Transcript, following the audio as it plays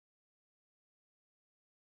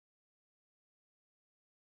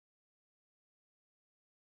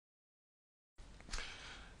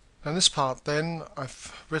In this part then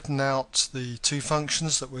I've written out the two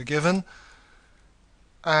functions that we're given,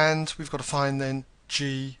 and we've got to find then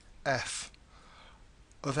gf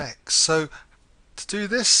of x. So to do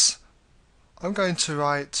this I'm going to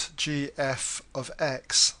write gf of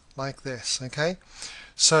x like this, okay?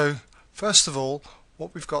 So first of all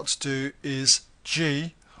what we've got to do is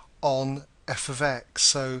g on f of x.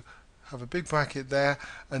 So have a big bracket there,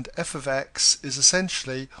 and f of x is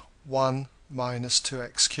essentially 1 minus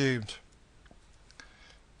 2x cubed.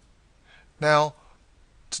 Now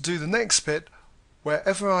to do the next bit,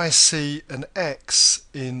 wherever I see an x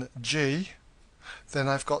in g, then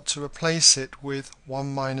I've got to replace it with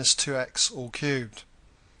 1 minus 2x all cubed.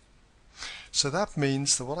 So that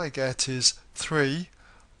means that what I get is 3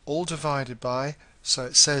 all divided by, so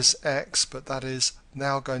it says x, but that is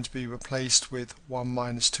now going to be replaced with 1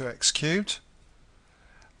 minus 2x cubed,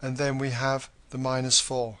 and then we have the minus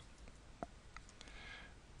 4.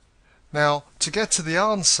 Now to get to the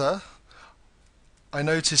answer, I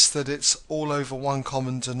notice that it's all over one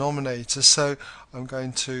common denominator, so I'm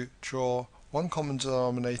going to draw one common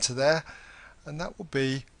denominator there, and that will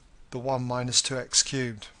be the 1 minus 2x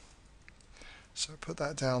cubed. So put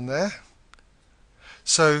that down there.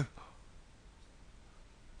 So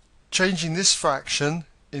changing this fraction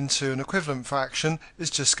into an equivalent fraction is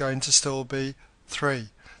just going to still be 3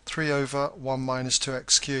 over 1 minus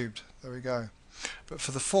 2x cubed. There we go. But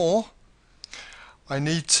for the 4, I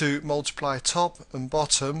need to multiply top and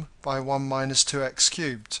bottom by 1 minus 2x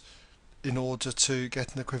cubed in order to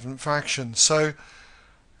get an equivalent fraction. So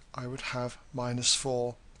I would have minus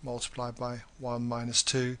 4 multiplied by 1 minus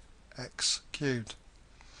 2x cubed.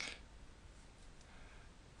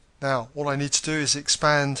 Now all I need to do is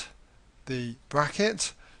expand the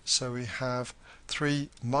bracket, so we have 3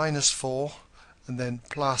 minus 4 and then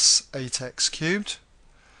plus 8x cubed,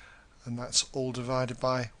 and that's all divided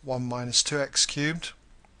by 1 minus 2x cubed.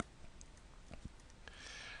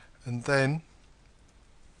 And then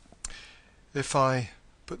if I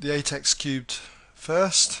put the 8x cubed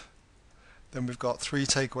first, then we've got 3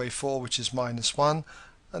 take away 4, which is minus 1,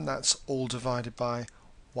 and that's all divided by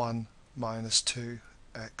 1 minus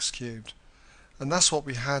 2x cubed. And that's what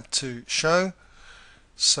we had to show.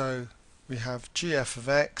 So we have gf of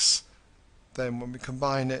x, then when we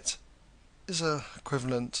combine it is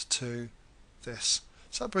equivalent to this.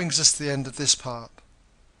 So that brings us to the end of this part.